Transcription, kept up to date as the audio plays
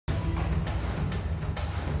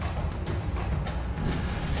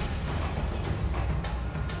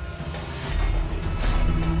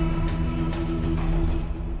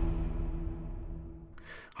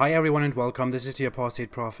Hi everyone and welcome, this is the Apostate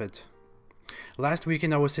Prophet. Last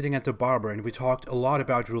weekend I was sitting at the barber and we talked a lot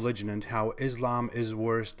about religion and how Islam is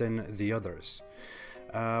worse than the others.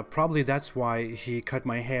 Probably that's why he cut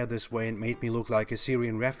my hair this way and made me look like a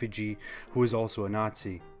Syrian refugee who is also a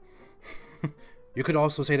Nazi. You could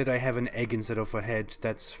also say that I have an egg instead of a head,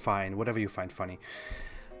 that's fine, whatever you find funny.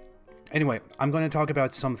 Anyway, I'm going to talk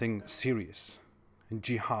about something serious.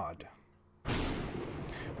 Jihad.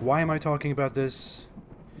 Why am I talking about this?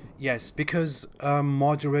 Yes, because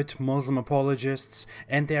moderate Muslim apologists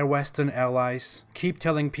and their Western allies keep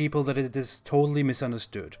telling people that it is totally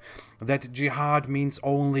misunderstood, that jihad means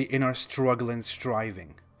only inner struggle and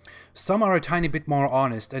striving. Some are a tiny bit more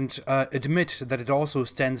honest and admit that it also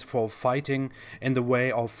stands for fighting in the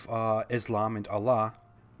way of Islam and Allah,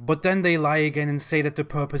 but then they lie again and say that the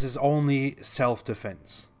purpose is only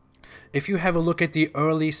self-defense. If you have a look at the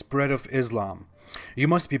early spread of Islam, you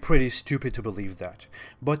must be pretty stupid to believe that.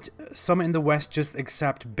 But some in the West just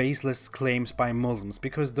accept baseless claims by Muslims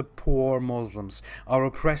because the poor Muslims are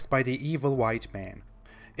oppressed by the evil white man.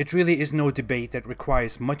 It really is no debate that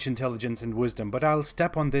requires much intelligence and wisdom, but I'll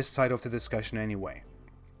step on this side of the discussion anyway.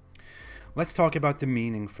 Let's talk about the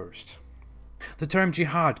meaning first. The term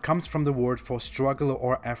jihad comes from the word for struggle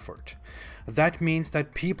or effort. That means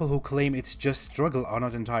that people who claim it's just struggle are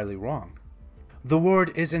not entirely wrong. The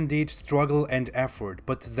word is indeed struggle and effort,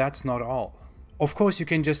 but that's not all. Of course, you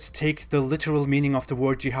can just take the literal meaning of the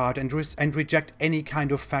word jihad and reject any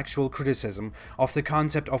kind of factual criticism of the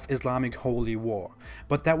concept of Islamic holy war,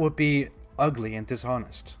 but that would be ugly and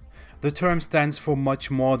dishonest. The term stands for much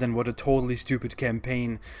more than what a totally stupid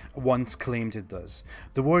campaign once claimed it does.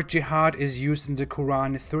 The word jihad is used in the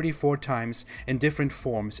Quran 34 times in different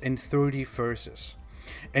forms in 30 verses,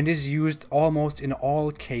 and is used almost in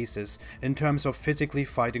all cases in terms of physically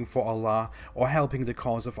fighting for Allah or helping the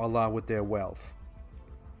cause of Allah with their wealth.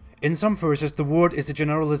 In some verses, the word is a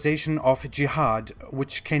generalization of jihad,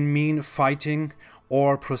 which can mean fighting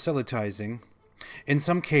or proselytizing. In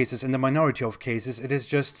some cases, in the minority of cases, it is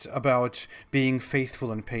just about being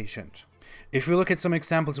faithful and patient. If we look at some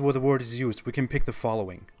examples where the word is used, we can pick the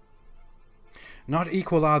following. Not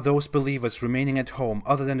equal are those believers remaining at home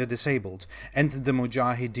other than the disabled, and the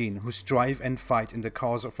mujahideen who strive and fight in the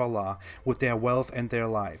cause of Allah with their wealth and their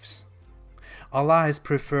lives. Allah has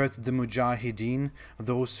preferred the mujahideen,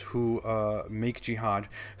 those who make jihad,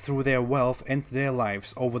 through their wealth and their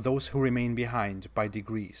lives over those who remain behind by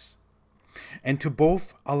degrees. And to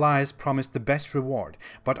both Allah has promised the best reward,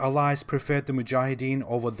 but Allah has preferred the mujahideen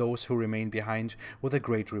over those who remain behind with a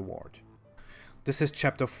great reward. This is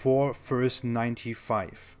chapter 4, verse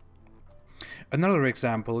 95. Another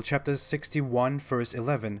example, chapter 61, verse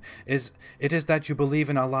 11, is, "It is that you believe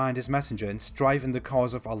in Allah and His Messenger and strive in the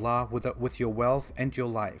cause of Allah with your wealth and your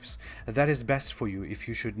lives. That is best for you if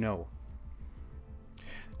you should know."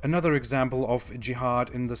 Another example of jihad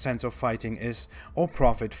in the sense of fighting is, "O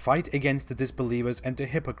Prophet, fight against the disbelievers and the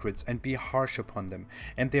hypocrites and be harsh upon them,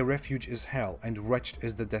 and their refuge is hell, and wretched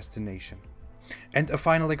is the destination." And a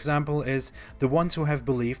final example is, "The ones who have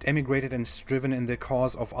believed, emigrated and striven in the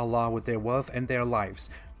cause of Allah with their wealth and their lives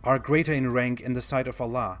are greater in rank in the sight of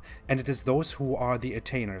Allah, and it is those who are the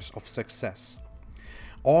attainers of success."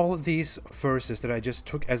 All these verses that I just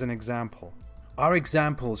took as an example are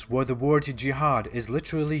examples where the word jihad is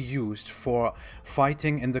literally used for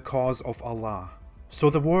fighting in the cause of Allah. So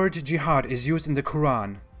the word jihad is used in the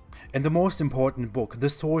Quran, in the most important book, the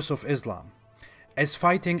source of Islam, as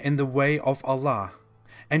fighting in the way of Allah,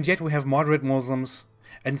 and yet we have moderate Muslims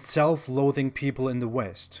and self-loathing people in the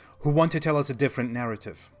West who want to tell us a different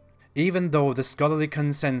narrative. Even though the scholarly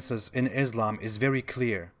consensus in Islam is very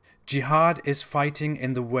clear, jihad is fighting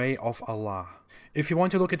in the way of Allah. If you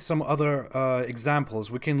want to look at some other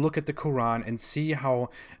examples, we can look at the Quran and see how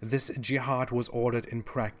this jihad was ordered in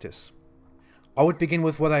practice. I would begin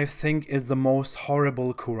with what I think is the most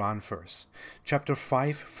horrible Quran verse, chapter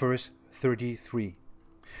 5, verse 33.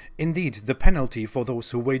 "Indeed, the penalty for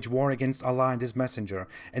those who wage war against Allah and His Messenger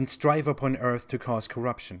and strive upon earth to cause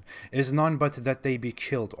corruption is none but that they be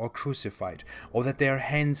killed or crucified, or that their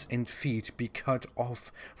hands and feet be cut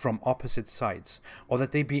off from opposite sides, or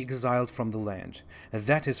that they be exiled from the land.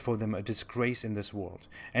 That is for them a disgrace in this world,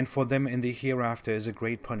 and for them in the hereafter is a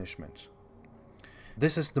great punishment."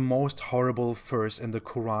 This is the most horrible verse in the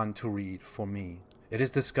Quran to read for me. It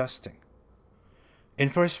is disgusting. In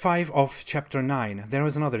verse 5 of chapter 9, there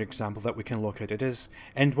is another example that we can look at. It is,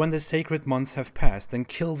 "And when the sacred months have passed, then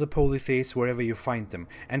kill the polytheists wherever you find them,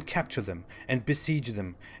 and capture them, and besiege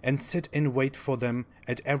them, and sit in wait for them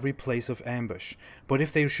at every place of ambush. But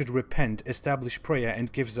if they should repent, establish prayer,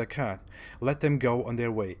 and give zakat, let them go on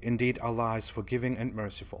their way. Indeed, Allah is forgiving and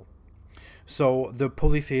merciful." So the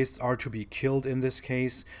polytheists are to be killed in this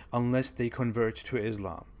case, unless they convert to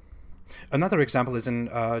Islam. Another example is in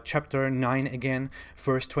chapter 9 again,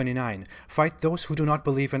 verse 29. "Fight those who do not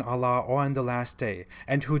believe in Allah or in the last day,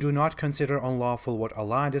 and who do not consider unlawful what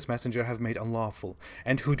Allah and His Messenger have made unlawful,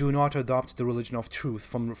 and who do not adopt the religion of truth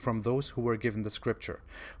from those who were given the scripture.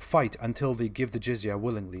 Fight until they give the jizya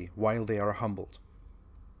willingly, while they are humbled."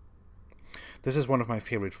 This is one of my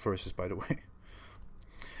favorite verses, by the way.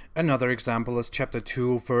 Another example is chapter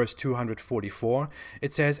 2, verse 244.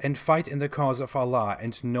 It says, "And fight in the cause of Allah,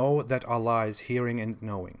 and know that Allah is hearing and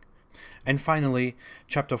knowing." And finally,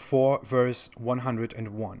 chapter 4, verse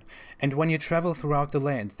 101. "And when you travel throughout the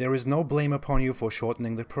land, there is no blame upon you for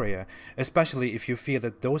shortening the prayer, especially if you fear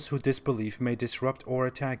that those who disbelieve may disrupt or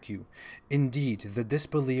attack you. Indeed, the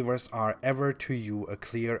disbelievers are ever to you a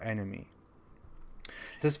clear enemy."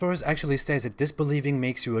 This verse actually says that disbelieving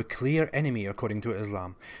makes you a clear enemy according to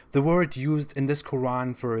Islam. The word used in this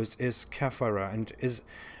Quran verse is kafara and is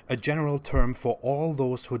a general term for all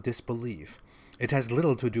those who disbelieve. It has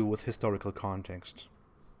little to do with historical context.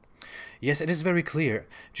 Yes, it is very clear.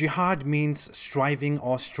 Jihad means striving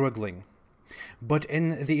or struggling. But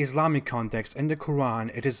in the Islamic context, in the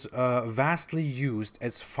Quran, it is vastly used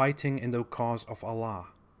as fighting in the cause of Allah.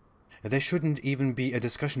 There shouldn't even be a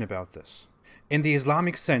discussion about this. In the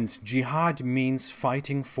Islamic sense, jihad means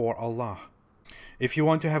fighting for Allah. If you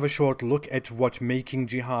want to have a short look at what making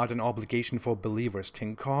jihad an obligation for believers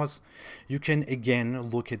can cause, you can again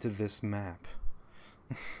look at this map.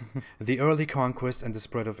 The early conquest and the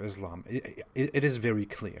spread of Islam. It is very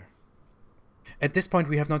clear. At this point,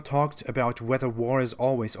 we have not talked about whether war is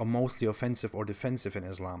always or mostly offensive or defensive in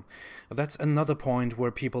Islam. That's another point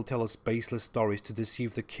where people tell us baseless stories to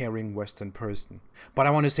deceive the caring Western person. But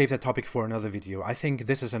I want to save that topic for another video. I think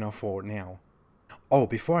this is enough for now. Oh,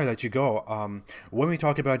 before I let you go, when we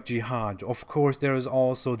talk about jihad, of course there is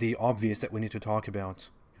also the obvious that we need to talk about.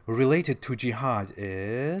 Related to jihad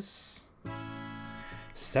is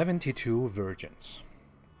 72 virgins.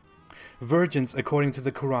 Virgins, according to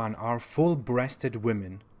the Quran, are full-breasted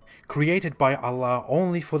women, created by Allah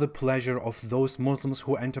only for the pleasure of those Muslims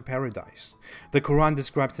who enter paradise. The Quran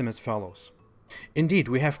describes them as follows. "Indeed,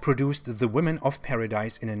 we have produced the women of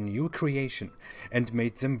paradise in a new creation, and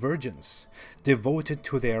made them virgins, devoted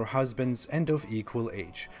to their husbands and of equal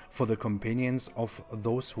age, for the companions of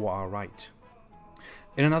those who are right."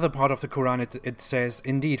 In another part of the Quran it says,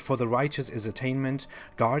 "Indeed, for the righteous is attainment,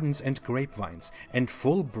 gardens and grapevines, and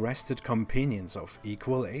full-breasted companions of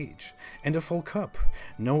equal age, and a full cup.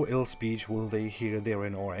 No ill speech will they hear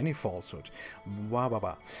therein, or any falsehood." Blah, blah,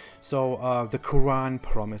 blah. So the Quran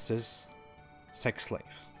promises sex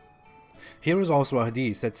slaves. Here is also a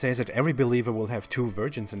hadith that says that every believer will have 2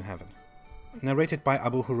 virgins in heaven. Narrated by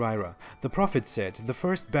Abu Huraira, the Prophet said, "The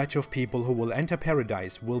first batch of people who will enter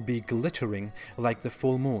paradise will be glittering like the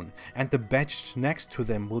full moon, and the batch next to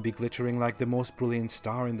them will be glittering like the most brilliant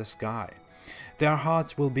star in the sky. Their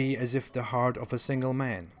hearts will be as if the heart of a single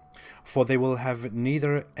man, for they will have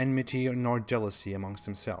neither enmity nor jealousy amongst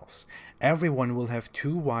themselves. Everyone will have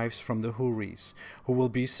 2 wives from the Houris, who will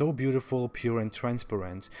be so beautiful, pure and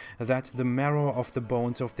transparent, that the marrow of the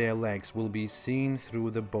bones of their legs will be seen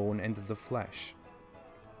through the bone and the flesh."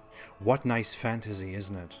 What nice fantasy,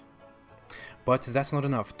 isn't it? But that's not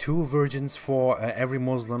enough. 2 virgins for every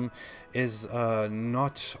Muslim is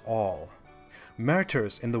not all.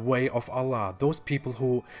 Martyrs in the way of Allah, those people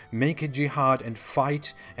who make a jihad and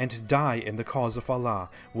fight and die in the cause of Allah,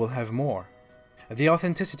 will have more. The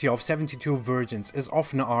authenticity of 72 virgins is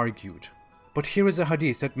often argued. But here is a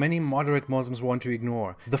hadith that many moderate Muslims want to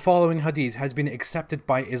ignore. The following hadith has been accepted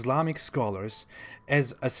by Islamic scholars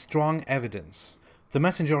as a strong evidence. The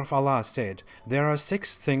Messenger of Allah said, "There are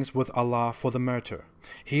 6 things with Allah for the martyr.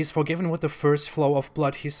 He is forgiven with the first flow of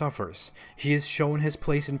blood he suffers. He is shown his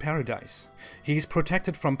place in paradise. He is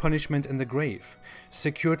protected from punishment in the grave.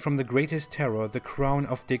 Secured from the greatest terror, the crown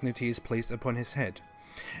of dignity is placed upon his head.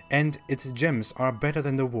 And its gems are better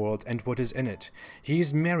than the world and what is in it. He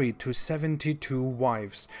is married to 72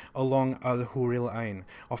 wives along Al-Huril Ain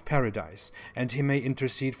of paradise, and he may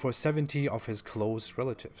intercede for 70 of his close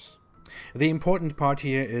relatives." The important part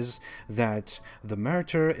here is that the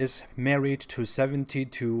martyr is married to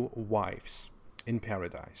 72 wives in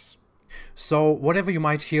paradise. So, whatever you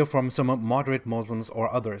might hear from some moderate Muslims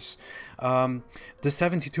or others, the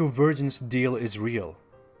 72 virgins deal is real.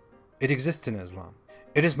 It exists in Islam.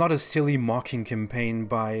 It is not a silly mocking campaign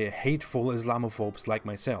by hateful Islamophobes like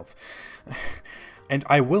myself. And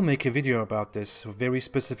I will make a video about this very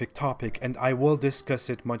specific topic, and I will discuss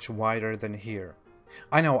it much wider than here.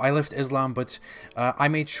 I know, I left Islam, but I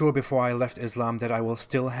made sure before I left Islam that I will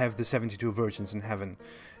still have the 72 virgins in heaven,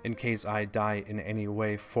 in case I die in any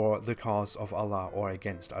way for the cause of Allah or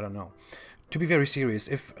against, I don't know. To be very serious,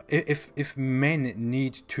 if men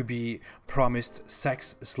need to be promised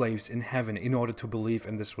sex slaves in heaven in order to believe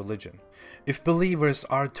in this religion, if believers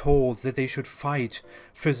are told that they should fight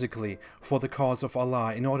physically for the cause of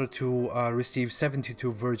Allah in order to receive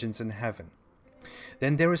 72 virgins in heaven,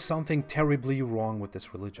 then there is something terribly wrong with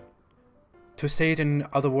this religion. To say it in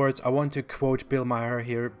other words, I want to quote Bill Maher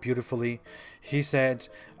here beautifully. He said,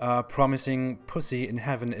 promising pussy in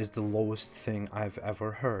heaven is the lowest thing I've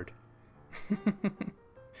ever heard.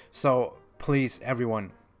 So, please,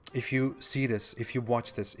 everyone, if you see this, if you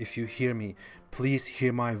watch this, if you hear me, please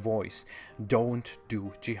hear my voice. Don't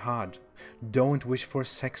do jihad. Don't wish for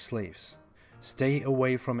sex slaves. Stay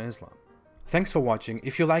away from Islam. Thanks for watching.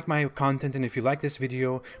 If you like my content and if you like this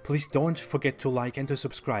video, please don't forget to like and to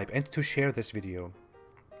subscribe and to share this video.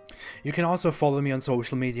 You can also follow me on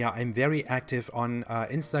social media. I'm very active on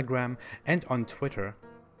Instagram and on Twitter.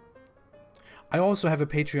 I also have a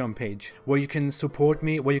Patreon page where you can support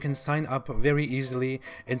me, where you can sign up very easily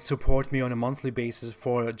and support me on a monthly basis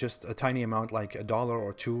for just a tiny amount like $1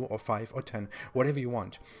 or $2 or $5 or $10, whatever you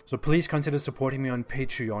want. So please consider supporting me on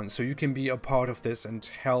Patreon so you can be a part of this and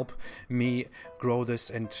help me grow this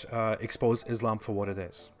and expose Islam for what it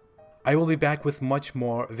is. I will be back with much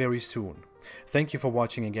more very soon. Thank you for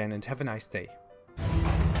watching again and have a nice day.